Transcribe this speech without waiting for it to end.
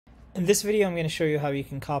In this video, I'm going to show you how you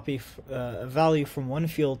can copy a value from one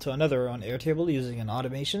field to another on Airtable using an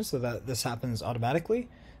automation so that this happens automatically.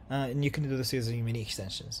 And you can do this using many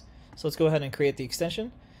extensions. So let's go ahead and create the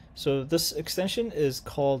extension. So this extension is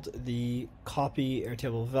called the copy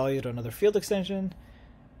Airtable value to another field extension.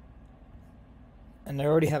 And I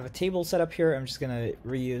already have a table set up here. I'm just going to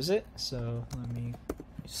reuse it. So let me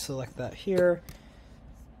select that here.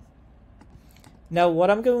 Now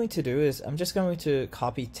what I'm going to do is I'm just going to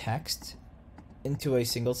copy text into a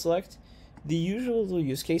single select. The usual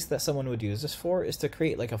use case that someone would use this for is to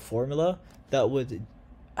create like a formula that would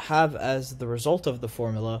have as the result of the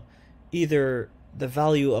formula either the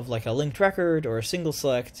value of like a linked record or a single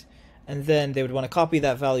select, and then they would want to copy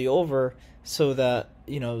that value over so that,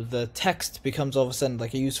 you know, the text becomes all of a sudden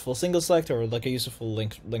like a useful single select or like a useful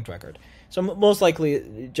linked record. So most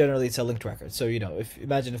likely, generally, it's a linked record. So, you know,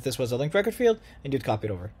 imagine if this was a linked record field and you'd copy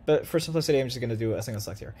it over. But for simplicity, I'm just going to do a single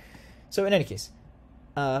select here. So in any case,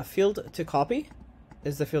 field to copy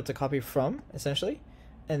is the field to copy from, essentially.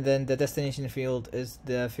 And then the destination field is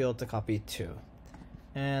the field to copy to.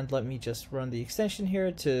 And let me just run the extension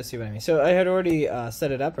here to see what I mean. So I had already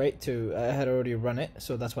set it up, right? I had already run it,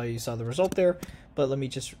 so that's why you saw the result there. But let me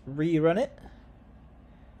just rerun it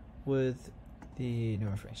with the new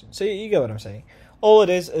information. So you get what I'm saying. All it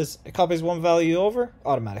is it copies one value over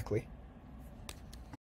automatically.